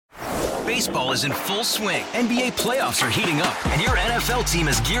Baseball is in full swing. NBA playoffs are heating up, and your NFL team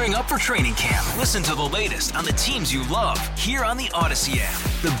is gearing up for training camp. Listen to the latest on the teams you love here on the Odyssey app.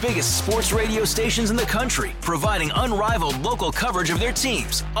 The biggest sports radio stations in the country, providing unrivaled local coverage of their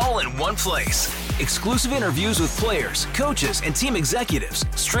teams, all in one place. Exclusive interviews with players, coaches, and team executives,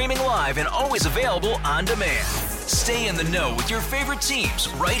 streaming live and always available on demand. Stay in the know with your favorite teams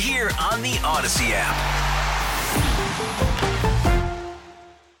right here on the Odyssey app.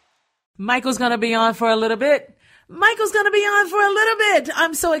 Michael's going to be on for a little bit. I'm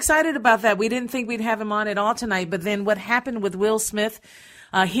so excited about that. We didn't think we'd have him on at all tonight, but then what happened with Will Smith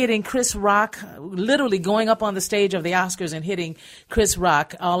hitting Chris Rock, literally going up on the stage of the Oscars and hitting Chris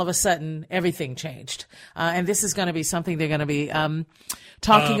Rock, all of a sudden everything changed. And this is going to be something they're going to be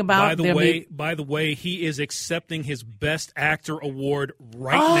talking about. By the way, he is accepting his Best Actor award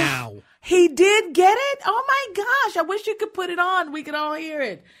right now. He did get it? Oh my gosh. I wish you could put it on. We could all hear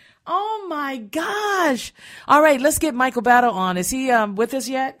it. Oh my gosh. All right, let's get Michael Battle on. Is he with us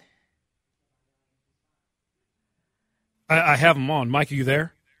yet? I have him on. Mike, are you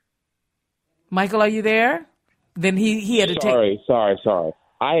there? Michael, are you there? Then he had to take... Sorry.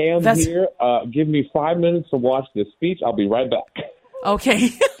 I am here. Give me 5 minutes to watch this speech. I'll be right back.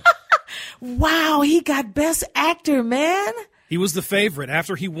 Okay. Wow, he got Best Actor, man. He was the favorite.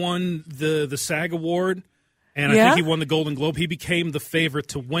 After he won the SAG Award, and I think he won the Golden Globe, he became the favorite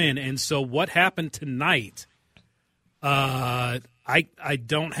to win. And so what happened tonight, I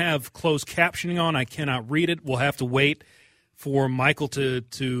don't have closed captioning on. I cannot read it. We'll have to wait for Michael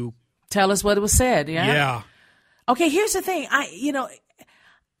to tell us what was said. Yeah. Okay, here's the thing.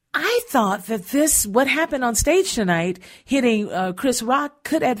 I thought that what happened on stage tonight, hitting Chris Rock,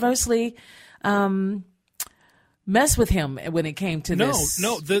 could adversely mess with him when it came to this.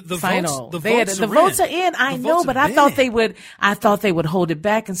 No, the final. The votes are in. I know, but I thought they would hold it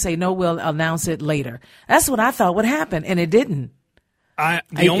back and say no. We'll announce it later. That's what I thought would happen, and it didn't.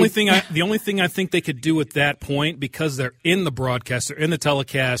 The only thing I think they could do at that point, because they're in the broadcast, they're in the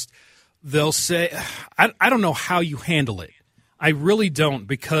telecast, they'll say, I don't know how you handle it. I really don't,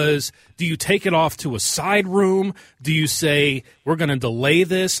 because do you take it off to a side room? Do you say, we're going to delay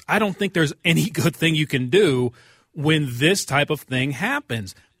this? I don't think there's any good thing you can do when this type of thing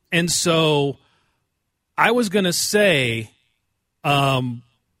happens. And so I was going to say,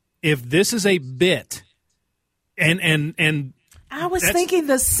 if this is a bit, and I was thinking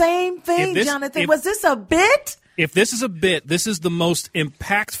the same thing, Jonathan. Was this a bit? If this is a bit, this is the most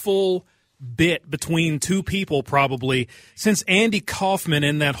impactful bit between two people probably since Andy Kaufman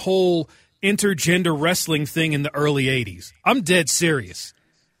and that whole intergender wrestling thing in the early 80s. I'm dead serious.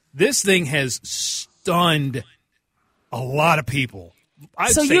 This thing has stunned a lot of people.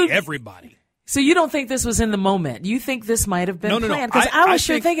 I'd say everybody. So you don't think this was in the moment? You think this might have been planned? Because I was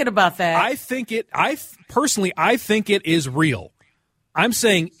thinking about that. I think it is real. I'm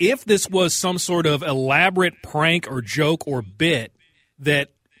saying if this was some sort of elaborate prank or joke or bit that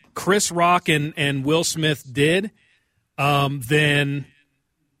Chris Rock and Will Smith did, then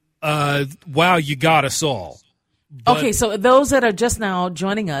wow, you got us all. But, okay, so those that are just now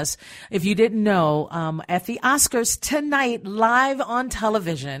joining us, if you didn't know, at the Oscars tonight, live on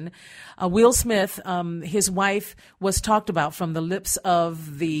television, Will Smith, his wife, was talked about from the lips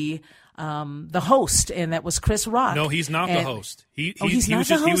of the host, and that was Chris Rock. No, he's not the host. He's not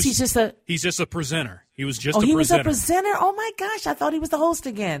the host. He's just a presenter. He was just a presenter. He was a presenter? Oh, my gosh. I thought he was the host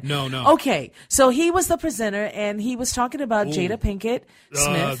again. No. Okay. So he was the presenter, and he was talking about Jada Pinkett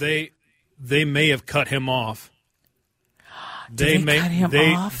Smith. They may have cut him off. They cut him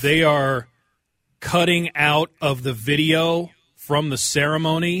off? They are cutting out of the video from the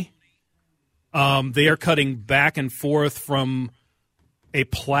ceremony. They are cutting back and forth from a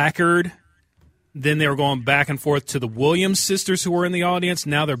placard. Then they were going back and forth to the Williams sisters who were in the audience.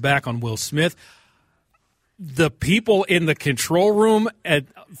 Now they're back on Will Smith. The people in the control room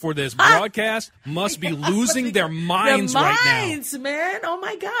for this broadcast must be losing their minds right now. Man. Oh,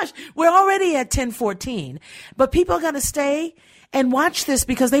 my gosh. We're already at 10:14, but people are going to stay and watch this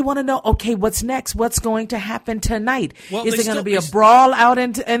because they want to know, okay, what's next? What's going to happen tonight? Is there going to be a brawl out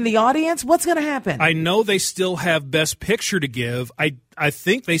in the audience? What's going to happen? I know they still have Best Picture to give. I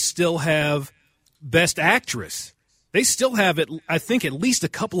think they still have Best Actress. They still have, I think, at least a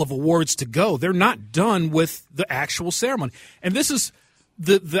couple of awards to go. They're not done with the actual ceremony. And this is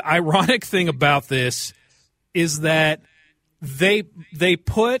the ironic thing about this is that they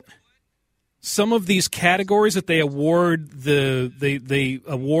put some of these categories that they award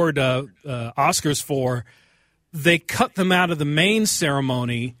Oscars for, they cut them out of the main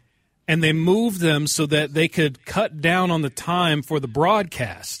ceremony and they moved them so that they could cut down on the time for the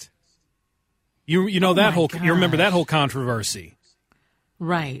broadcast. You know that you remember that whole controversy.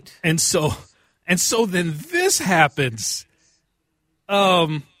 Right. And so then this happens.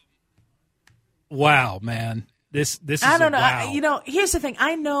 Wow, man. This is I don't know. Wow. Here's the thing.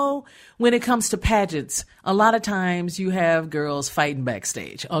 I know when it comes to pageants, a lot of times you have girls fighting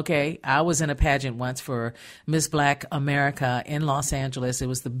backstage. Okay. I was in a pageant once for Miss Black America in Los Angeles. It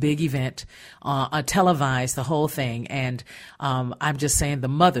was the big event, televised, the whole thing. And, I'm just saying the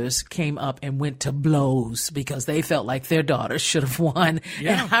mothers came up and went to blows because they felt like their daughters should have won.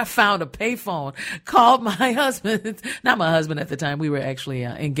 Yeah. And I found a payphone, called my husband, not my husband at the time. We were actually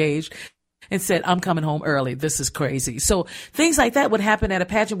engaged. And said, I'm coming home early. This is crazy. So things like that would happen at a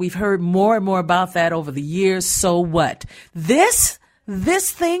pageant. We've heard more and more about that over the years. So what? This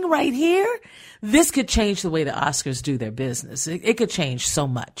thing right here, this could change the way the Oscars do their business. It could change so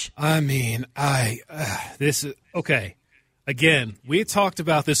much. I mean, this is okay. Again, we had talked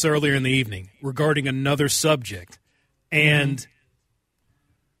about this earlier in the evening regarding another subject. And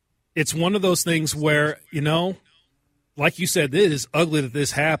it's one of those things where, like you said, it is ugly that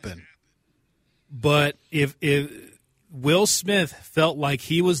this happened. But if Will Smith felt like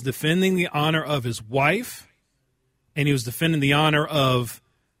he was defending the honor of his wife, and he was defending the honor of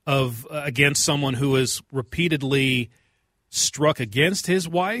against someone who has repeatedly struck against his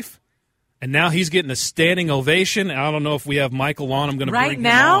wife, and now he's getting a standing ovation. I don't know if we have Michael on. I'm going to bring him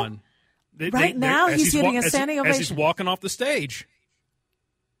on. Right now, he's getting a standing ovation as he's walking off the stage.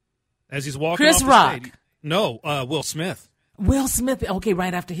 Chris Rock. No, Will Smith. Will Smith, okay,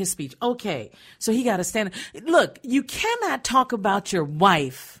 right after his speech. Okay, so he got to stand. Look, you cannot talk about your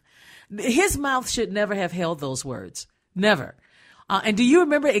wife. His mouth should never have held those words. Never. And do you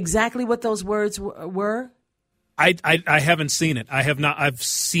remember exactly what those words were? I haven't seen it. I have not. I've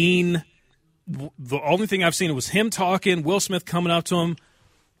seen, the only thing I've seen was him talking, Will Smith coming up to him,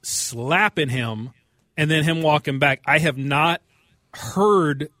 slapping him, and then him walking back. I have not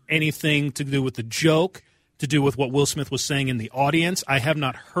heard anything to do with the joke, to do with what Will Smith was saying in the audience. I have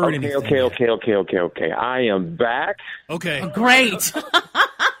not heard anything. Okay. I am back. Okay. Great.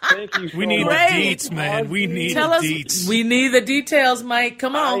 Thank you so We need the much. deets, man. We need Tell the us. deets. We need the details, Mike.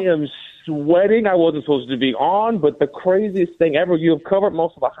 Come on. I am sweating. I wasn't supposed to be on, but the craziest thing ever, you have covered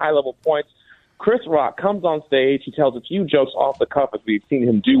most of the high-level points. Chris Rock comes on stage. He tells a few jokes off the cuff, as we've seen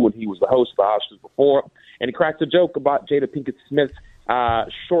him do when he was the host of the Oscars before, and he cracks a joke about Jada Pinkett Smith's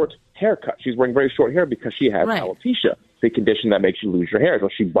short haircut. She's wearing very short hair because she has alopecia, the condition that makes you lose your hair. So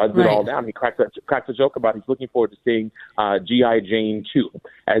she buzzed it all down. He cracks a joke about he's looking forward to seeing G.I. Jane 2,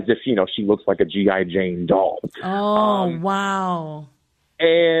 as if, she looks like a G.I. Jane doll. Oh, wow.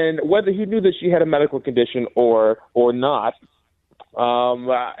 And whether he knew that she had a medical condition or not,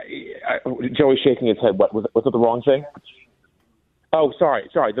 Joey's shaking his head. What was it the wrong thing? Oh, sorry.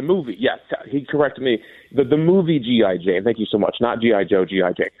 The movie. Yes, he corrected me. The movie G.I. Jane. Thank you so much. Not G.I. Joe,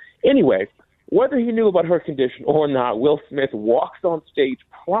 G.I. Jane. Anyway, whether he knew about her condition or not, Will Smith walks on stage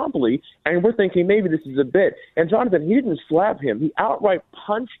promptly, and we're thinking maybe this is a bit. And Jonathan, he didn't slap him. He outright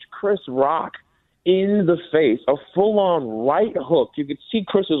punched Chris Rock in the face, a full-on right hook. You could see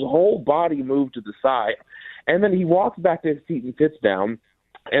Chris's whole body move to the side. And then he walks back to his seat and sits down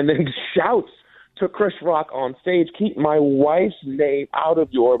and then shouts to Chris Rock on stage, "Keep my wife's name out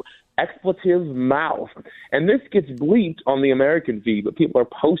of your expletive mouth." And this gets bleeped on the American feed, but people are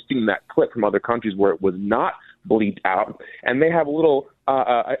posting that clip from other countries where it was not bleeped out. And they have a little,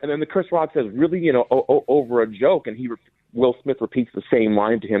 and then the Chris Rock says, really, over a joke, and Will Smith repeats the same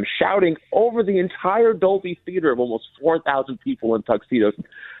line to him, shouting over the entire Dolby Theater of almost 4,000 people in tuxedos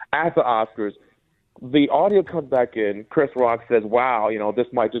at the Oscars. The audio comes back in. Chris Rock says, wow,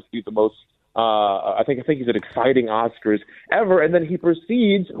 this might just be the most, I think he's an exciting Oscars ever. And then he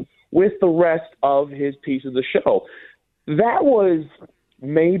proceeds with the rest of his piece of the show. That was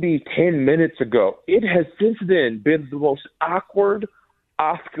maybe 10 minutes ago. It has since then been the most awkward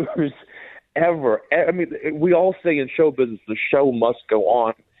Oscars ever. I mean, we all say in show business, the show must go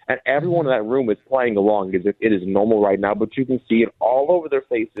on. And everyone in that room is playing along as if it is normal right now, but you can see it all over their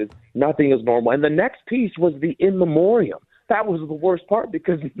faces. Nothing is normal. And the next piece was the in memoriam. That was the worst part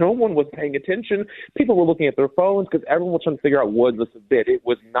because no one was paying attention. People were looking at their phones because everyone was trying to figure out, was this a bit? It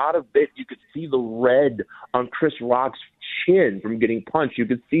was not a bit. You could see the red on Chris Rock's chin from getting punched. You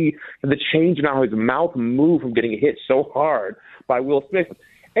could see the change in how his mouth moved from getting hit so hard by Will Smith.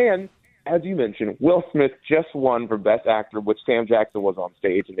 And as you mentioned, Will Smith just won for Best Actor, which Sam Jackson was on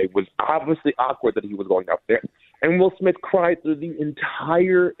stage, and it was obviously awkward that he was going up there. And Will Smith cried through the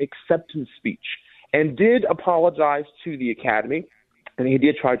entire acceptance speech and did apologize to the Academy, and he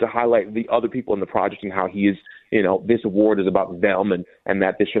did try to highlight the other people in the project and how he is this award is about them and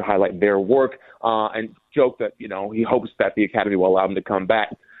that this should highlight their work, and joke that, he hopes that the Academy will allow him to come back.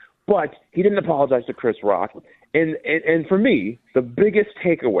 But he didn't apologize to Chris Rock. And for me, the biggest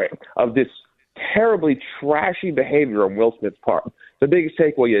takeaway of this terribly trashy behavior on Will Smith's part, the biggest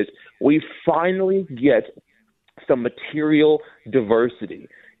takeaway is we finally get some material diversity,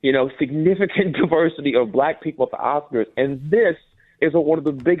 significant diversity of black people at the Oscars. And this is what one of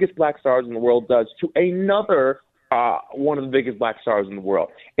the biggest black stars in the world does to another one of the biggest black stars in the world.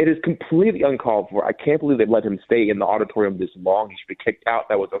 It is completely uncalled for. I can't believe they let him stay in the auditorium this long. He should be kicked out.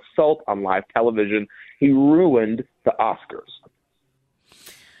 That was assault on live television. He ruined the Oscars.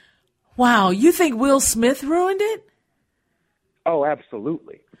 Wow, you think Will Smith ruined it? Oh,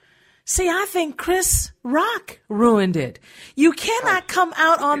 absolutely. See, I think Chris Rock ruined it. You cannot come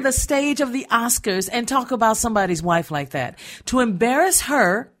out on the stage of the Oscars and talk about somebody's wife like that. To embarrass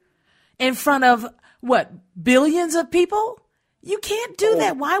her in front of, billions of people? You can't do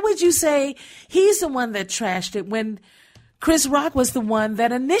that. Why would you say he's the one that trashed it when Chris Rock was the one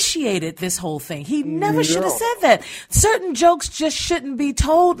that initiated this whole thing? He never should have said that. Certain jokes just shouldn't be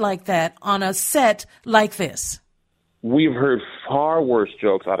told like that on a set like this. We've heard far worse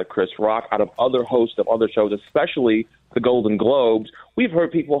jokes out of Chris Rock, out of other hosts of other shows, especially the Golden Globes. We've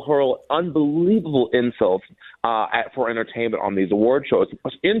heard people hurl unbelievable insults for entertainment on these award shows.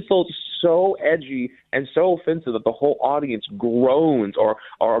 Insults so edgy and so offensive that the whole audience groans or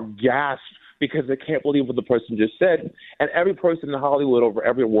gasps because they can't believe what the person just said. And every person in Hollywood over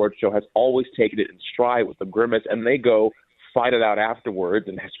every award show has always taken it in stride with a grimace, and they go fight it out afterwards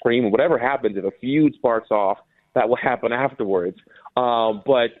and scream. Whatever happens, if a feud sparks off, that will happen afterwards.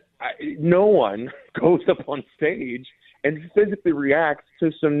 But no one goes up on stage and physically reacts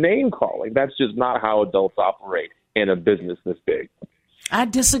to some name calling. That's just not how adults operate in a business this big. I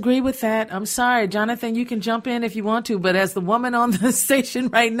disagree with that. I'm sorry, Jonathan, you can jump in if you want to, but as the woman on the station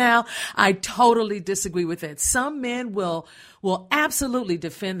right now, I totally disagree with it. Some men will absolutely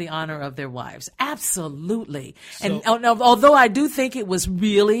defend the honor of their wives. Absolutely. And although I do think it was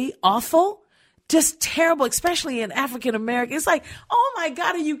really awful, just terrible, especially in African American. It's like, oh my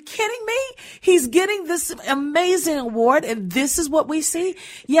God, are you kidding me? He's getting this amazing award and this is what we see?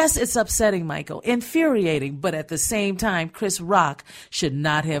 Yes, it's upsetting, Michael, infuriating, but at the same time, Chris Rock should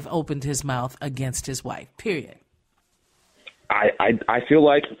not have opened his mouth against his wife, period. I feel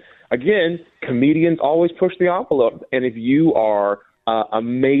like, again, comedians always push the envelope. And if you are a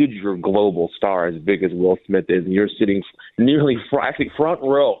major global star as big as Will Smith is, and you're sitting nearly front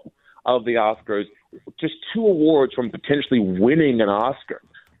row of the Oscars, just 2 awards from potentially winning an Oscar.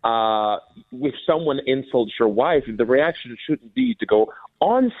 If someone insults your wife, the reaction shouldn't be to go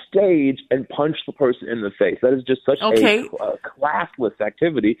on stage and punch the person in the face. That is just such a classless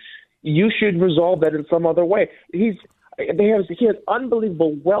activity. You should resolve that in some other way. He has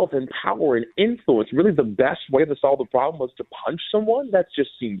unbelievable wealth and power and influence. Really, the best way to solve the problem was to punch someone? That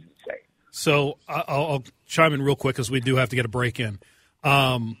just seems insane. So I'll chime in real quick because we do have to get a break in.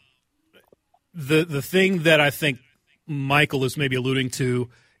 The thing that I think Michael is maybe alluding to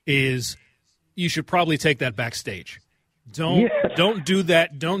is you should probably take that backstage. Don't do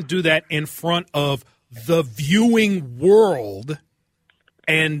that. Don't do that in front of the viewing world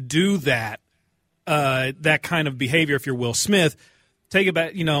and do that kind of behavior. If you're Will Smith, take it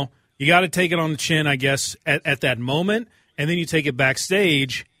back. You got to take it on the chin, I guess, at that moment, and then you take it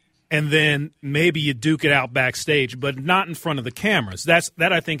backstage. And then maybe you duke it out backstage, but not in front of the cameras. That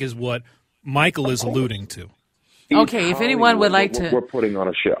I think is what Michael is alluding to. Okay, if anyone would like to... We're putting on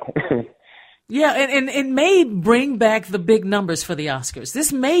a show. Yeah, and it may bring back the big numbers for the Oscars.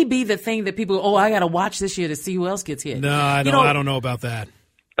 This may be the thing that people, I got to watch this year to see who else gets hit. No, I don't know about that.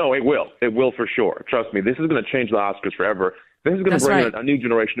 No, it will. It will for sure. Trust me, this is going to change the Oscars forever. This is going to bring a new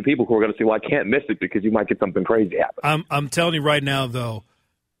generation of people who are going to say, well, I can't miss it because you might get something crazy happen. I'm telling you right now, though,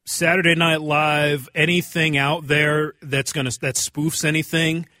 Saturday Night Live, anything out there that spoofs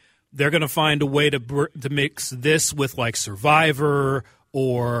anything, they're going to find a way to mix this with like Survivor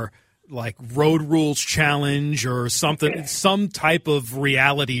or like Road Rules Challenge or something, some type of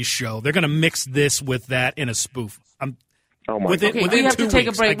reality show. They're going to mix this with that in a spoof. Within we have 2 to take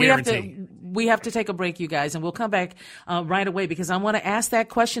weeks, a break. We have to take a break, you guys, and we'll come back right away because I want to ask that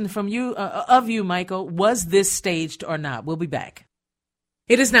question from you, of you, Michael. Was this staged or not? We'll be back.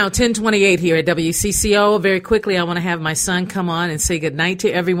 It is now 10:28 here at WCCO. Very quickly, I want to have my son come on and say good night to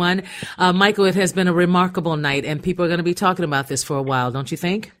everyone. Michael, it has been a remarkable night, and people are going to be talking about this for a while, don't you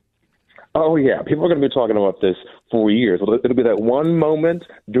think? Oh, yeah. People are going to be talking about this for years. It'll be that one moment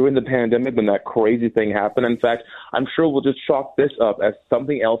during the pandemic when that crazy thing happened. In fact, I'm sure we'll just chalk this up as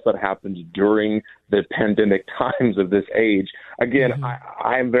something else that happened during the pandemic times of this age. Again,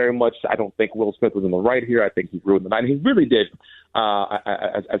 I am very much, I don't think Will Smith was in the right here. I think he ruined the night. He really did.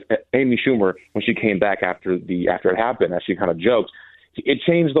 As Amy Schumer, when she came back after it happened, as she kind of joked, it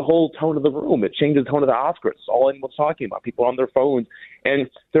changed the whole tone of the room. It changed the tone of the Oscars. It's all anyone's talking about. People are on their phones. And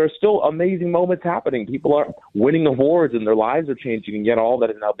there are still amazing moments happening. People are winning awards and their lives are changing, and yet all that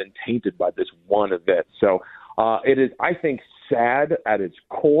has now been tainted by this one event. So it is, I think, sad at its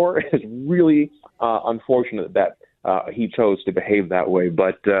core. It's really unfortunate that he chose to behave that way.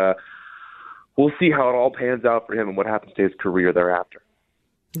 But we'll see how it all pans out for him and what happens to his career thereafter.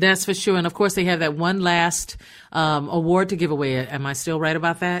 That's for sure. And, of course, they have that one last award to give away. Am I still right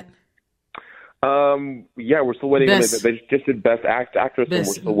about that? Yeah, we're still waiting. They just did Best Actress, and we're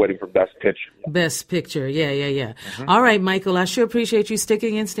still waiting for Best Picture. Yeah. Best Picture. Yeah. Mm-hmm. All right, Michael, I sure appreciate you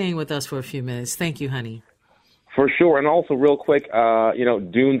sticking and staying with us for a few minutes. Thank you, honey. For sure. And also, real quick,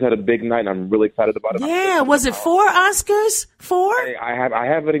 Dune's had a big night, and I'm really excited about it. Yeah. Was it 4 Oscars? 4? I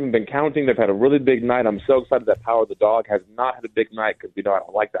haven't even been counting. They've had a really big night. I'm so excited that Power of the Dog has not had a big night because, I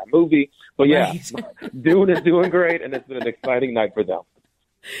don't like that movie. But, yeah, Dune is doing great, and it's been an exciting night for them.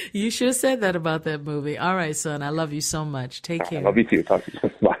 You sure said that about that movie. All right, son. I love you so much. Take care. I love you, too. Talk to you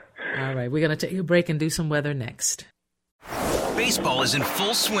soon. Bye. All right. We're going to take a break and do some weather next. Baseball is in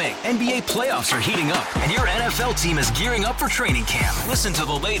full swing. NBA playoffs are heating up, and your NFL team is gearing up for training camp. Listen to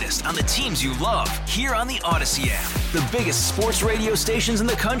the latest on the teams you love here on the Odyssey app. The biggest sports radio stations in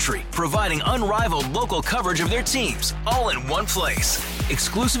the country, providing unrivaled local coverage of their teams, all in one place.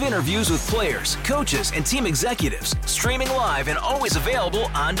 Exclusive interviews with players, coaches, and team executives, streaming live and always available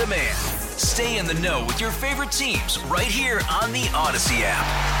on demand. Stay in the know with your favorite teams right here on the Odyssey app.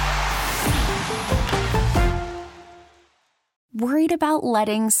 Worried about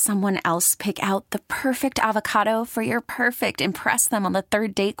letting someone else pick out the perfect avocado for your perfect impress them on the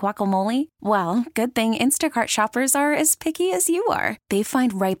third date guacamole? Well, good thing Instacart shoppers are as picky as you are. They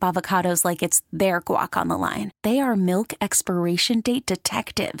find ripe avocados like it's their guac on the line. They are milk expiration date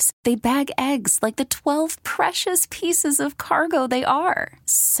detectives. They bag eggs like the 12 precious pieces of cargo they are.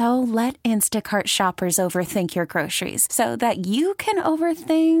 So let Instacart shoppers overthink your groceries so that you can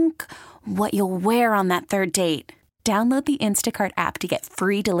overthink what you'll wear on that third date. Download the Instacart app to get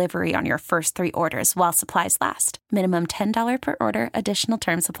free delivery on your first 3 orders while supplies last. Minimum $10 per order. Additional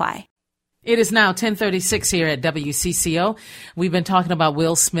terms apply. It is now 10:36 here at WCCO. We've been talking about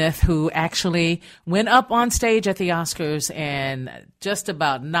Will Smith, who actually went up on stage at the Oscars and just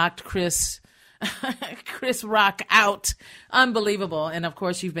about knocked Chris Rock out. Unbelievable. And of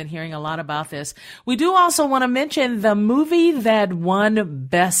course, you've been hearing a lot about this. We do also want to mention the movie that won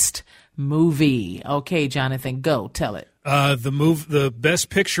Best Movie. Okay, Jonathan, go tell it. The Best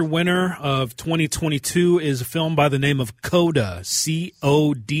Picture winner of 2022 is a film by the name of CODA,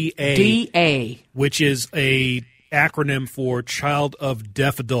 C-O-D-A, D-A, which is a acronym for Child of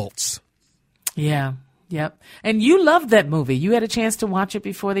Deaf Adults. Yeah. Yep. And you loved that movie. You had a chance to watch it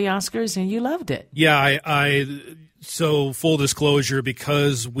before the Oscars, and you loved it. Yeah, so full disclosure,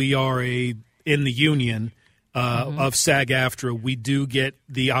 because we are in the union of SAG-AFTRA, we do get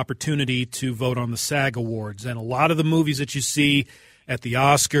the opportunity to vote on the SAG Awards. And a lot of the movies that you see at the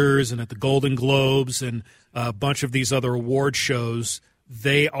Oscars and at the Golden Globes and a bunch of these other award shows,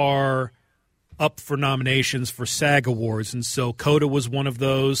 they are up for nominations for SAG Awards. And so CODA was one of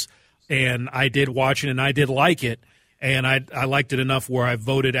those. And I did watch it, and I did like it, and I liked it enough where I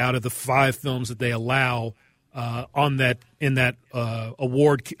voted out of the 5 films that they allow in that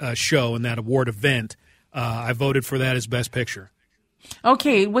award show, in that award event. I voted for that as Best Picture.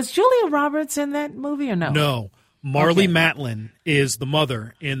 Okay, was Julia Roberts in that movie or no? No. Marlee Matlin is the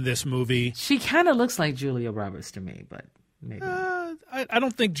mother in this movie. She kind of looks like Julia Roberts to me, but maybe. I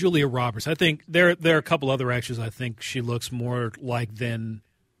don't think Julia Roberts. I think there are a couple other actors I think she looks more like than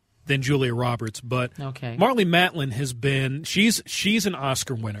Julia Roberts, but okay. Marlee Matlin has been she's an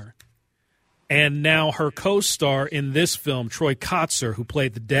Oscar winner, and now her co-star in this film, Troy Kotsur, who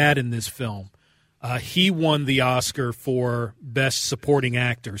played the dad in this film, he won the Oscar for Best Supporting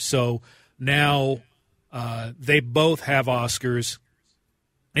Actor. So now they both have Oscars.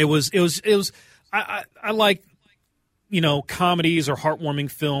 It was I like comedies or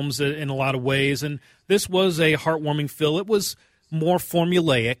heartwarming films in a lot of ways, and this was a heartwarming film. It was more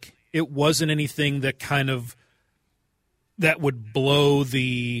formulaic. It wasn't anything that that would blow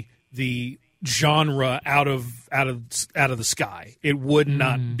the genre out of the sky. It would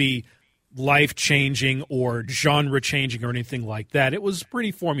not be life-changing or genre-changing or anything like that. It was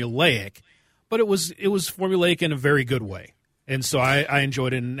pretty formulaic, but it was formulaic in a very good way. And so I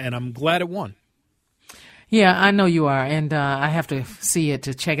enjoyed it, and I'm glad it won. Yeah, I know you are, and I have to see it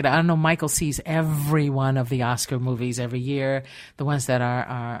to check it out. I know Michael sees every one of the Oscar movies every year, the ones that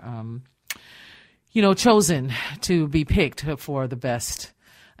are chosen to be picked for the best.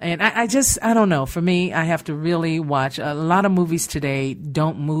 And I don't know. For me, I have to really watch. A lot of movies today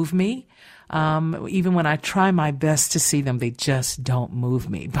don't move me. Even when I try my best to see them, they just don't move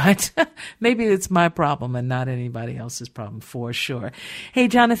me. But maybe it's my problem and not anybody else's problem, for sure. Hey,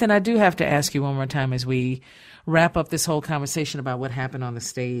 Jonathan, I do have to ask you one more time as we wrap up this whole conversation about what happened on the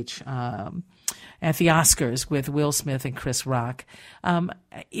stage at the Oscars with Will Smith and Chris Rock.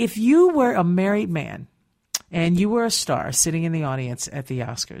 If you were a married man and you were a star sitting in the audience at the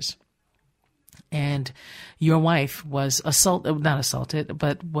Oscars, and your wife was not assaulted,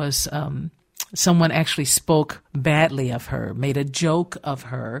 but was someone actually spoke badly of her, made a joke of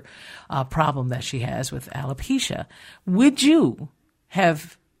her problem that she has with alopecia, would you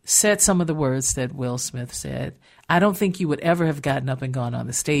have said some of the words that Will Smith said? I don't think you would ever have gotten up and gone on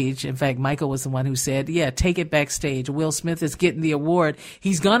the stage. In fact, Michael was the one who said, yeah, take it backstage. Will Smith is getting the award.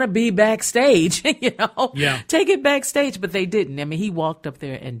 He's going to be backstage, Yeah. Take it backstage. But they didn't. I mean, he walked up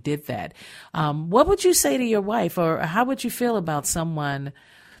there and did that. What would you say to your wife, or how would you feel about someone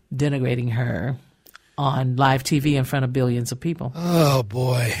denigrating her on live TV in front of billions of people? Oh,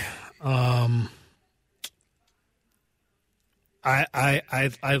 boy.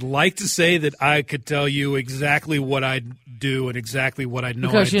 I'd like to say that I could tell you exactly what I'd do and exactly what I know.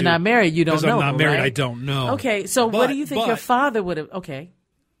 Because you're not married, you don't know. Because I'm not married, right? I don't know. Okay, so what do you think your father would have? Okay.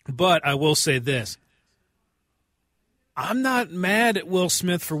 But I will say this. I'm not mad at Will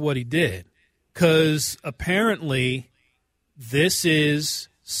Smith for what he did, because apparently this is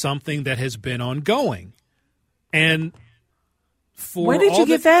something that has been ongoing. And where did you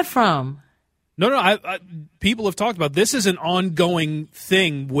get that from? No. People have talked about this is an ongoing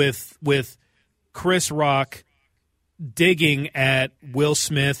thing with Chris Rock digging at Will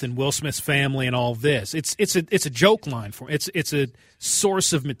Smith and Will Smith's family and all of this. It's a joke line for him. It's a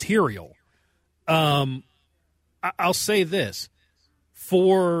source of material. I'll say this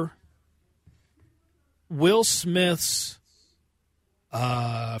for Will Smith's.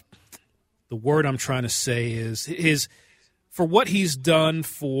 The word I'm trying to say is for what he's done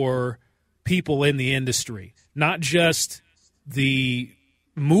for people in the industry, not just the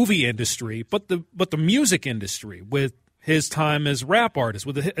movie industry, but the music industry, with his time as rap artist,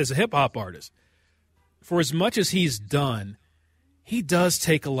 as a hip hop artist. For as much as he's done, he does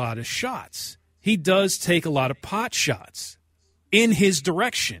take a lot of shots. He does take a lot of pot shots in his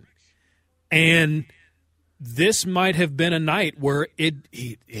direction, and this might have been a night where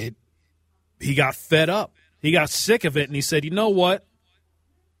he got fed up. He got sick of it, and he said, "You know what?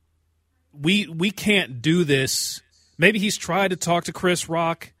 We can't do this." Maybe he's tried to talk to Chris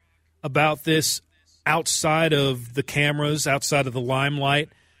Rock about this outside of the cameras, outside of the limelight,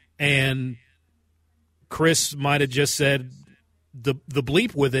 and Chris might have just said the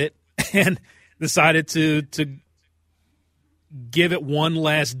bleep with it and decided to give it one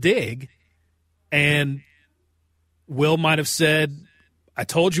last dig. And Will might have said, I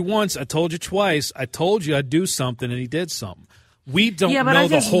told you once, I told you twice, I told you I'd do something, and he did something. We don't know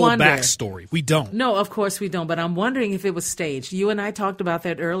the whole backstory. We don't. No, of course we don't. But I'm wondering if it was staged. You and I talked about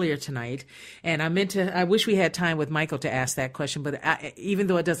that earlier tonight, and I wish we had time with Michael to ask that question. But even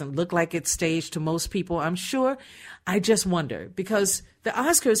though it doesn't look like it's staged to most people, I'm sure, I just wonder, because the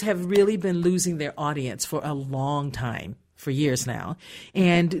Oscars have really been losing their audience for a long time, for years now,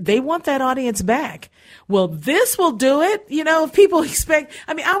 and they want that audience back. Well, this will do it. If people expect,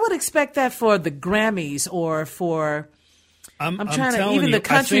 I would expect that for the Grammys or for, I'm trying to, even the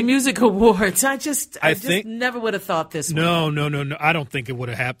Country Music Awards. I just never would have thought this. No. I don't think it would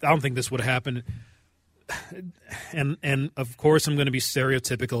have happened. I don't think this would have happened. And of course, I'm going to be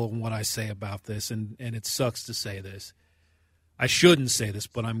stereotypical in what I say about this, and it sucks to say this. I shouldn't say this,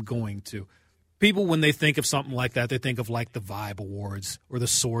 but I'm going to. People, when they think of something like that, they think of like the Vibe Awards or the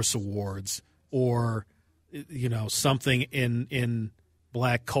Source Awards or something in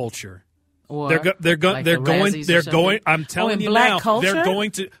black culture. Or they're going. I'm telling you now. Culture? They're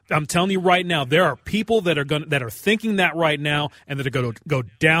going to. I'm telling you right now. There are people that are thinking that right now, and that are going to go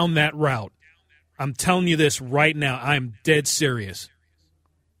down that route. I'm telling you this right now. I'm dead serious.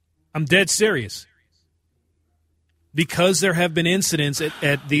 I'm dead serious. Because there have been incidents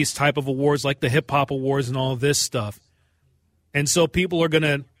at these type of awards, like the hip hop awards and all of this stuff, and so people are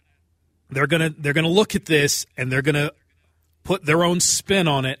they're gonna look at this, and they're gonna put their own spin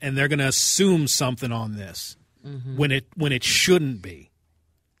on it, and they're going to assume something on this when it shouldn't be.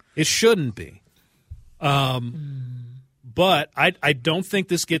 It shouldn't be. But I don't think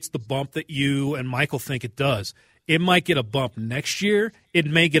this gets the bump that you and Michael think it does. It might get a bump next year. It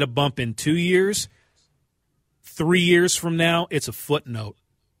may get a bump in 2 years. 3 years from now, it's a footnote.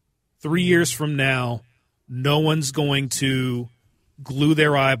 3 years from now, no one's going to glue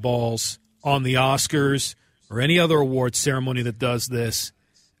their eyeballs on the Oscars or any other award ceremony that does this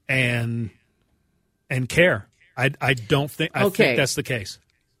and care. I don't think I think that's the case.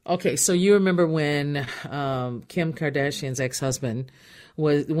 Okay, so you remember when Kim Kardashian's ex-husband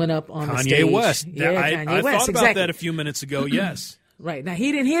went up on the stage? Kanye West. Yeah, I thought about that a few minutes ago, yes. Right. Now,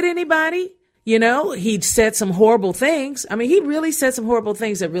 he didn't hit anybody. You know, he said some horrible things. I mean, he really said some horrible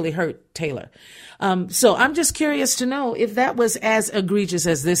things that really hurt Taylor. So I'm just curious to know if that was as egregious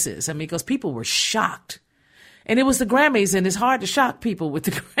as this is. I mean, because people were shocked. And it was the Grammys, and it's hard to shock people with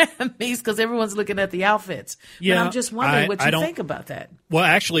the Grammys because everyone's looking at the outfits. Yeah, but I'm just wondering what you think about that. Well,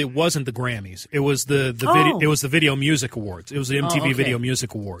 actually, it wasn't the Grammys. It was the video. It was the Video Music Awards. It was the MTV Video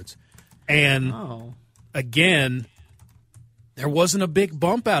Music Awards. And again, there wasn't a big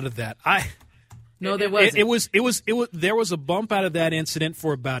bump out of that. No, there wasn't. There was a bump out of that incident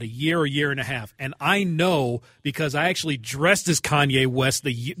for about a year and a half, and I know because I actually dressed as Kanye West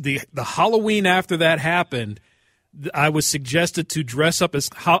the Halloween after that happened. I was suggested to dress up as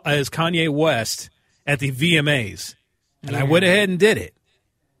Kanye West at the VMAs, and I went ahead and did it.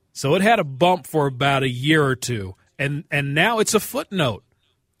 So it had a bump for about a year or two, and now it's a footnote.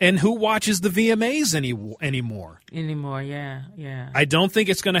 And who watches the VMAs anymore? Anymore, yeah. I don't think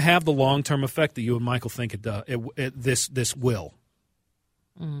it's going to have the long-term effect that you and Michael think it does. This will.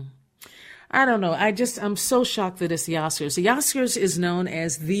 I don't know. I'm so shocked that it's the Oscars. The Oscars is known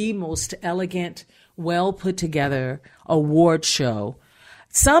as the most elegant, well put together award show.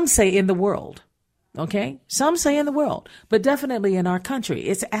 Some say in the world. Okay? Some say in the world, but definitely in our country.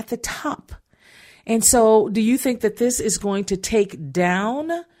 It's at the top. And so do you think that this is going to take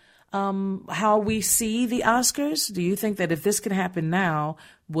down how we see the Oscars? Do you think that if this can happen now,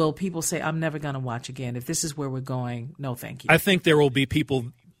 will people say, I'm never going to watch again? If this is where we're going, no thank you. I think there will be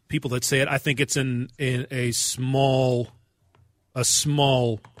people that say it. I think it's in a small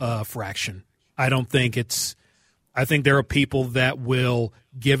fraction. I think there are people that will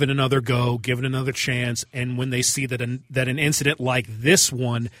give it another go, give it another chance, and when they see that an incident like this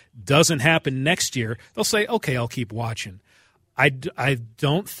one doesn't happen next year, they'll say, okay, I'll keep watching. I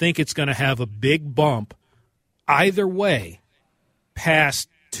don't think it's going to have a big bump either way past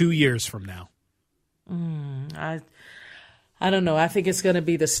 2 years from now. I don't know. I think it's going to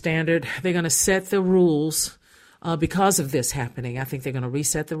be the standard. They're going to set the rules. Because of this happening, I think they're going to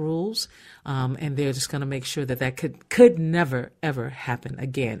reset the rules, and they're just going to make sure that could never, ever happen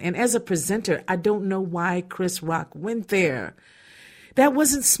again. And as a presenter, I don't know why Chris Rock went there. That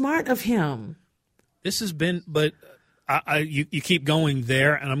wasn't smart of him. This has been, but you keep going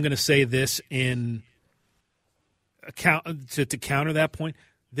there, and I'm going to say this in to counter that point.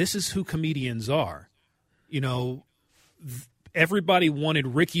 This is who comedians are. You know, everybody wanted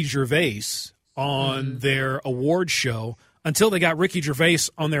Ricky Gervais on their award show until they got Ricky Gervais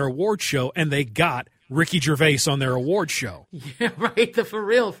on their award show, and they got Ricky Gervais on their award show. Yeah, right. For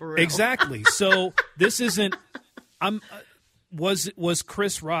real. Exactly. So this isn't. Was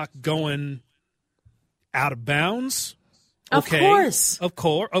Chris Rock going out of bounds? Okay. Of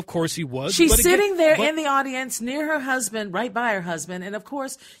course he was. She's sitting there in the audience near her husband, right by her husband, and of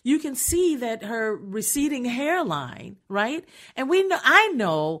course you can see that her receding hairline, right? And I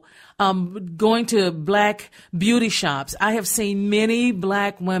know, going to black beauty shops, I have seen many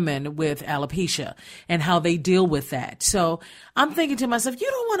black women with alopecia and how they deal with that. So I'm thinking to myself,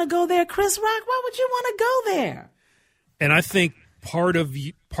 you don't want to go there, Chris Rock. Why would you want to go there? And I think part of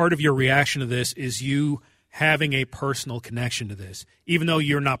your reaction to this is you having a personal connection to this. Even though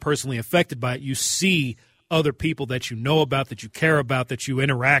you're not personally affected by it, you see other people that you know about, that you care about, that you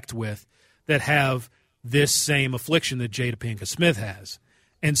interact with, that have this same affliction that Jada Pinkett Smith has.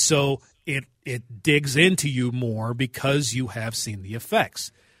 And so it digs into you more because you have seen the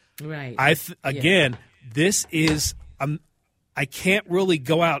effects. Right. This is I can't really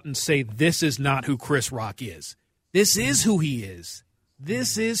go out and say this is not who Chris Rock is. This is who he is.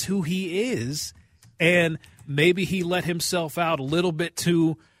 This is who he is. And maybe he let himself out a little bit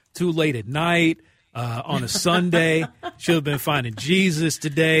too late at night on a Sunday. Should have been finding Jesus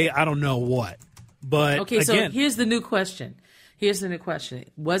today. I don't know what. But okay, so here's the new question.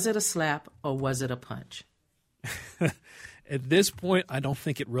 Was it a slap or was it a punch? At this point, I don't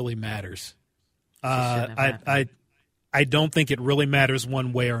think it really matters. I don't think it really matters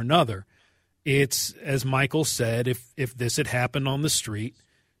one way or another. It's, as Michael said, if this had happened on the street,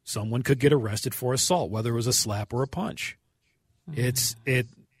 someone could get arrested for assault, whether it was a slap or a punch.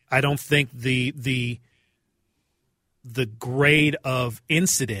 I don't think the grade of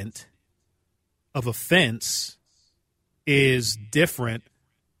incident of offense is different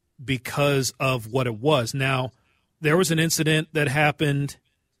because of what it was. Now, there was an incident that happened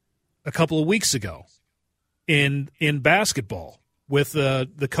a couple of weeks ago in basketball with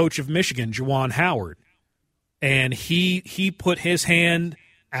the coach of Michigan, Juwan Howard, and he put his hand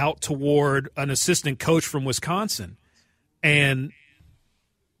out toward an assistant coach from Wisconsin, and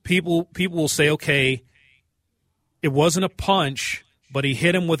people will say, okay, it wasn't a punch, but he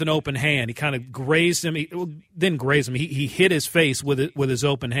hit him with an open hand. He kind of grazed him. He didn't graze him. He hit his face with his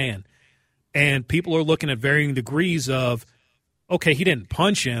open hand. And people are looking at varying degrees of, okay, he didn't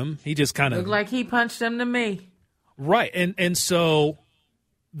punch him. He just kind of looked like he punched him to me. Right. And so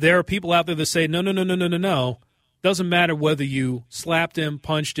there are people out there that say, no. Doesn't matter whether you slapped him,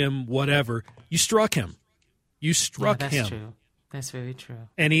 punched him, whatever. You struck him. You struck him. That's true. That's very true.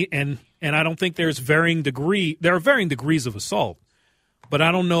 And I don't think there are varying degrees of assault. But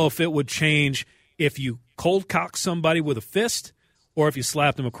I don't know if it would change if you cold cock somebody with a fist or if you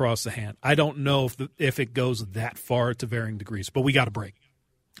slapped them across the hand. I don't know if it goes that far to varying degrees. But we got a break.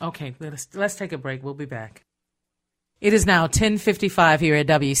 Okay, let's take a break. We'll be back. It is now 10:55 here at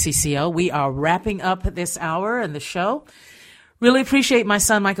WCCO. We are wrapping up this hour and the show. Really appreciate my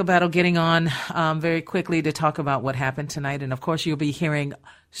son, Michael Battle, getting on very quickly to talk about what happened tonight. And, of course, you'll be hearing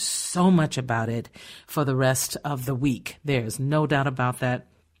so much about it for the rest of the week. There's no doubt about that.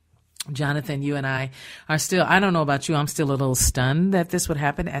 Jonathan, you and I are still, I don't know about you, I'm still a little stunned that this would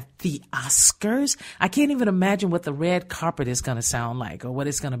happen at the Oscars. I can't even imagine what the red carpet is going to sound like or what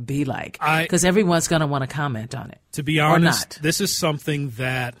it's going to be like, because everyone's going to want to comment on it. To be honest, this is something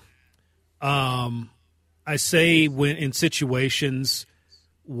that I say when in situations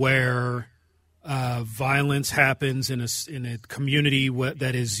where violence happens in a community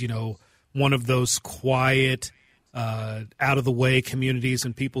that is, one of those quiet, out of the way communities,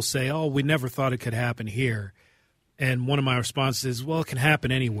 and people say, "Oh, we never thought it could happen here." And one of my responses is, "Well, it can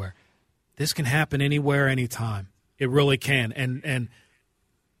happen anywhere. This can happen anywhere, anytime. It really can." And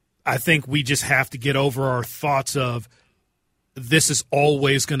I think we just have to get over our thoughts of this is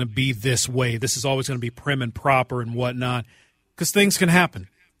always going to be this way. This is always going to be prim and proper and whatnot, because things can happen.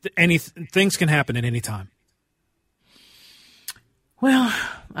 Things can happen at any time. Well,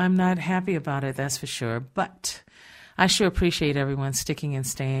 I'm not happy about it, that's for sure. But I sure appreciate everyone sticking and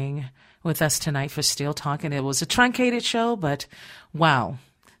staying with us tonight for Still Talking. It was a truncated show, but wow,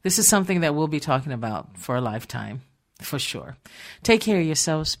 this is something that we'll be talking about for a lifetime, for sure. Take care of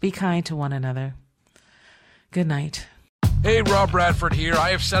yourselves. Be kind to one another. Good night. Hey, Rob Bradford here. I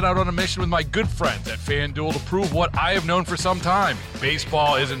have set out on a mission with my good friends at FanDuel to prove what I have known for some time.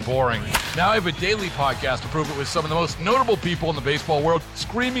 Baseball isn't boring. Now I have a daily podcast to prove it with some of the most notable people in the baseball world,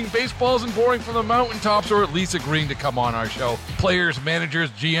 screaming baseball isn't boring from the mountaintops, or at least agreeing to come on our show. Players,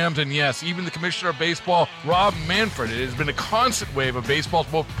 managers, GMs, and yes, even the commissioner of baseball, Rob Manfred. It has been a constant wave of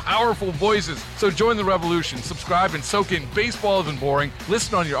baseball's most powerful voices. So join the revolution. Subscribe and soak in Baseball Isn't Boring.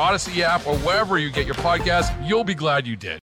 Listen on your Odyssey app or wherever you get your podcasts. You'll be glad you did.